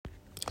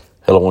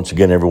Hello once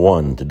again,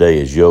 everyone. Today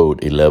is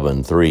Yod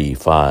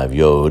 1135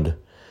 Yod,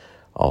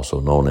 also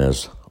known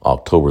as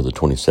October the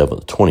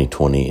 27th,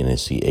 2020, and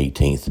it's the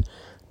 18th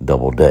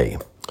double day.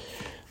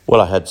 Well,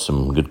 I had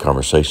some good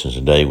conversations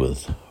today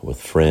with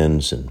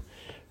friends and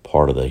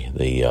part of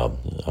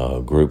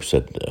the groups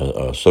that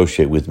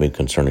associate with me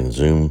concerning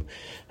Zoom.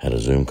 Had a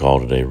Zoom call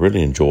today.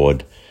 Really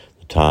enjoyed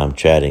the time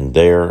chatting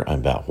there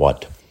about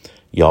what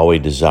Yahweh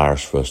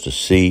desires for us to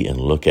see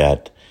and look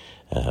at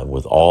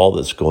with all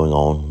that's going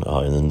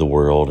on in the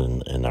world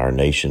and in our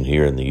nation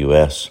here in the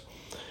U.S.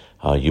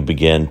 You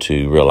begin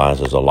to realize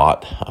there's a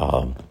lot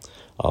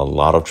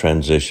of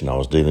transition. I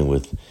was dealing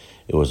with,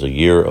 it was a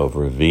year of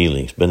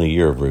revealing. It's been a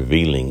year of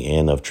revealing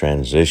and of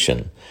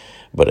transition.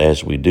 But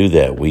as we do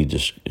that, we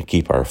just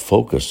keep our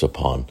focus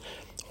upon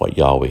what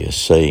Yahweh is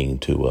saying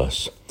to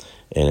us.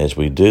 And as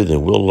we do,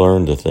 then we'll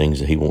learn the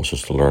things that He wants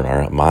us to learn.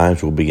 Our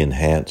minds will be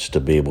enhanced to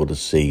be able to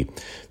see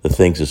the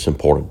things that's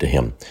important to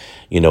Him.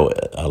 You know,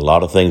 a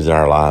lot of things in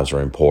our lives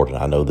are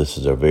important. I know this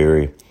is a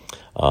very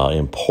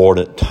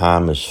important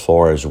time as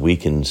far as we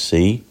can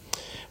see.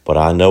 But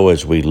I know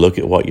as we look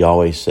at what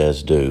Yahweh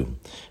says do,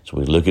 as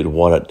we look at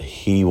what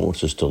He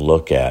wants us to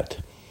look at,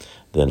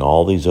 then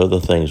all these other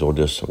things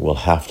will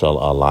have to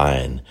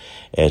align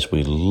as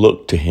we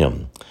look to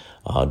Him.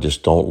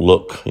 Just don't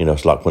look,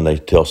 it's like when they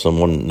tell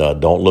someone,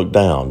 don't look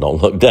down,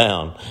 don't look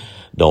down,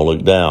 don't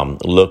look down.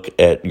 Look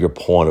at your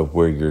point of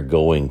where you're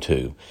going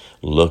to.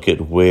 Look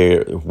at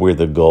where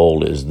the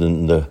goal is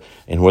and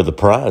where the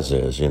prize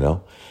is,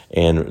 and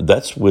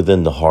that's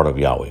within the heart of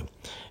Yahweh.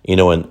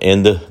 And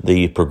in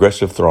the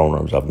progressive throne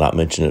rooms, I've not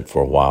mentioned it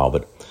for a while,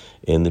 but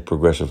in the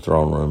progressive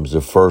throne rooms,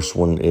 the first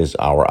one is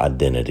our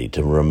identity,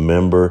 to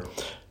remember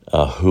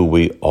who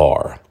we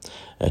are.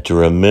 To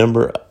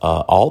remember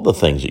all the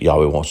things that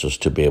Yahweh wants us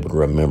to be able to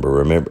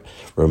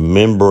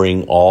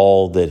remembering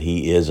all that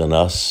He is in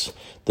us,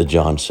 the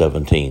John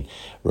 17,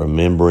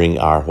 remembering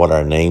what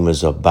our name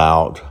is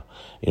about.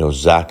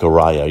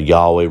 Zechariah,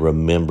 Yahweh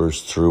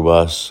remembers through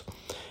us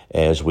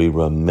as we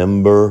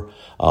remember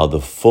the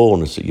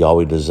fullness that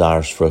Yahweh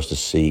desires for us to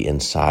see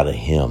inside of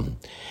Him.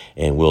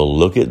 And we'll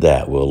look at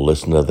that. We'll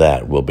listen to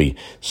that. We'll be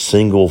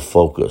single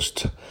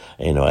focused.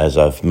 As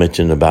I've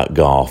mentioned about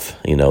golf,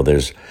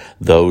 there's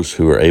those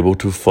who are able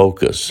to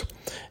focus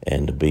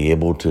and to be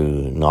able to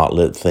not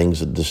let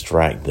things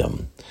distract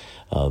them.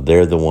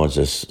 They're the ones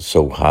that's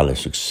so highly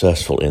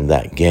successful in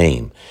that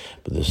game.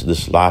 But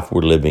this life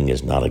we're living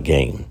is not a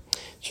game.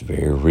 It's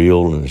very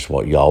real, and it's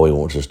what Yahweh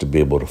wants us to be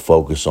able to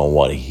focus on,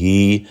 what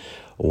He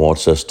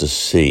wants us to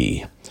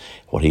see,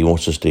 what He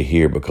wants us to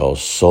hear,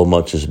 because so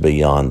much is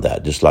beyond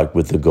that. Just like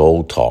with the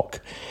Gold Talk.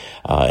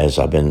 As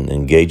I've been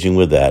engaging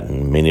with that,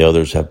 and many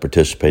others have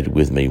participated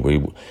with me,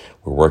 we're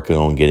working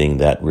on getting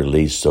that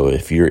released. So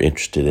if you're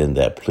interested in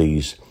that,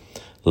 please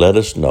let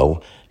us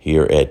know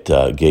here at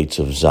Gates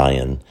of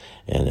Zion.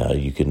 And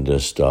you can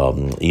just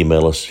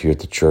email us here at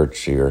the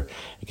church here,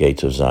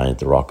 Gates of Zion at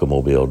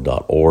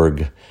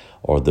therockofmobile.org,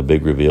 or the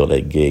Big Reveal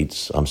at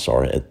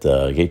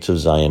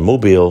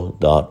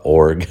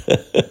gatesofzionmobile.org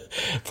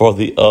for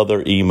the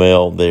other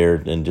email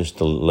there. And just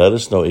to let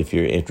us know if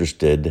you're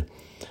interested.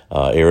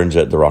 Aaron's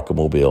at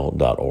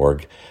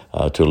therockofmobile.org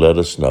to let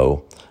us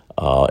know.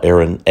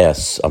 Aaron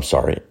S.,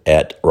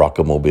 at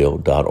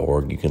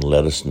rockofmobile.org. You can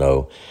let us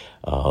know,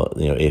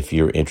 if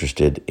you're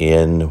interested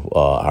in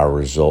our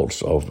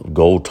results of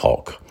Gold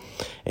Talk.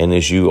 And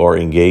as you are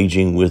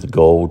engaging with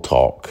Gold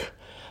Talk,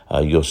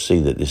 you'll see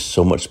that there's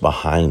so much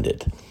behind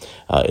it.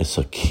 It's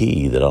a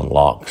key that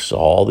unlocks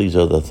all these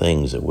other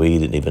things that we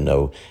didn't even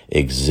know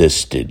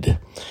existed.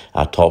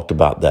 I talked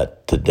about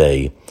that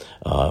today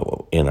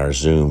in our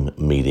Zoom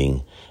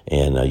meeting,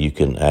 and you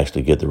can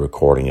actually get the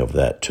recording of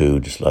that too.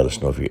 Just let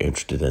us know if you're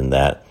interested in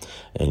that,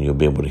 and you'll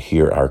be able to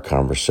hear our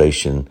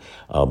conversation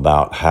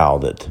about how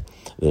that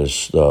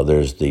there's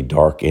the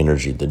dark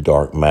energy, the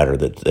dark matter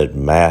that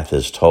math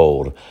has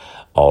told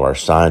all our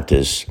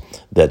scientists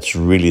that's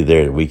really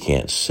there that we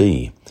can't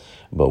see.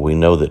 But we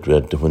know that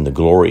when the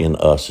glory in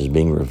us is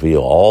being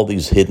revealed, all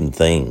these hidden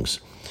things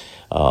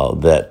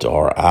that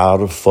are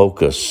out of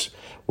focus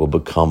will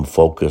become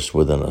focused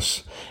within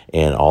us.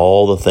 And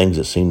all the things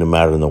that seem to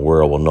matter in the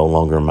world will no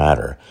longer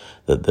matter.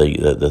 That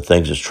the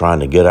things that's trying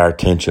to get our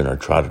attention or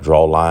try to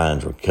draw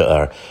lines or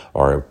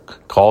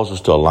cause us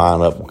to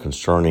line up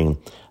concerning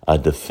a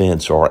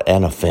defense or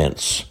an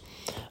offense,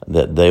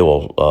 that they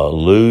will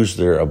lose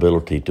their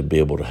ability to be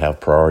able to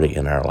have priority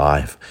in our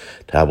life,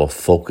 to have a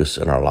focus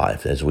in our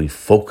life as we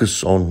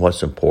focus on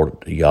what's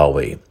important to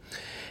Yahweh,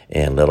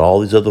 and let all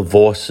these other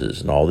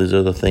voices and all these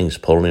other things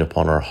pulling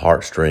upon our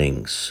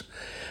heartstrings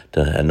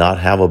to not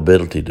have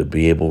ability to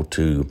be able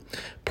to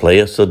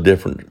play us a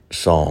different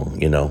song,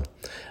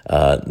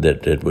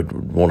 that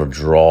would want to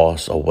draw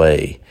us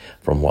away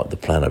from what the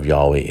plan of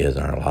Yahweh is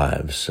in our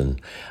lives.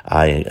 And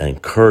I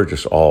encourage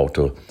us all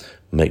to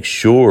make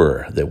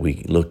sure that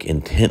we look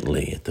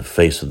intently at the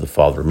face of the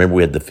Father. Remember,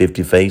 we had the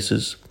 50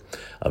 faces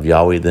of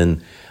Yahweh,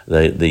 then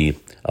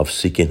of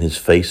seeking His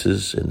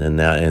faces, and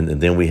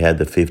then we had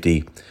the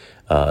 50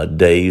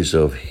 days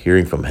of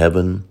hearing from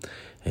heaven,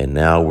 And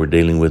now we're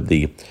dealing with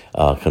the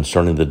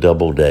concerning the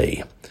double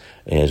day.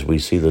 As we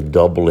see the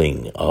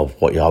doubling of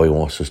what Yahweh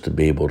wants us to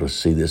be able to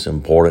see this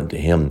important to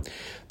Him,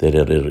 that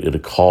it'll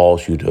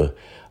cause you to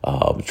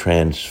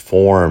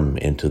transform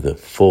into the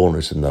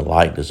fullness and the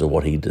likeness of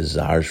what He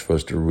desires for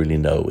us to really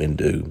know and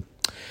do.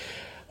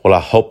 Well, I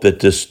hope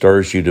that this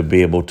stirs you to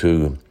be able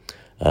to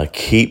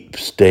keep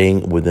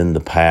staying within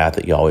the path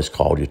that Yahweh's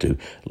called you to.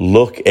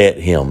 Look at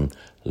Him,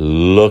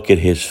 look at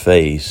His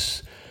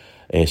face,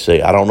 and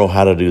say, I don't know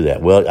how to do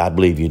that. Well, I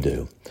believe you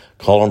do.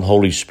 Call on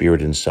Holy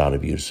Spirit inside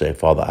of you to say,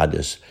 Father,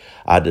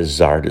 I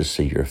desire to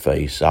see your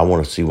face. I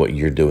want to see what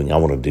you're doing. I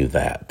want to do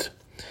that.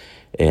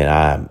 And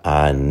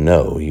I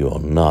know you will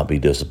not be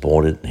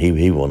disappointed.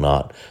 He will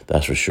not.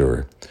 That's for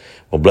sure.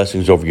 Well,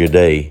 blessings over your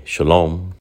day. Shalom.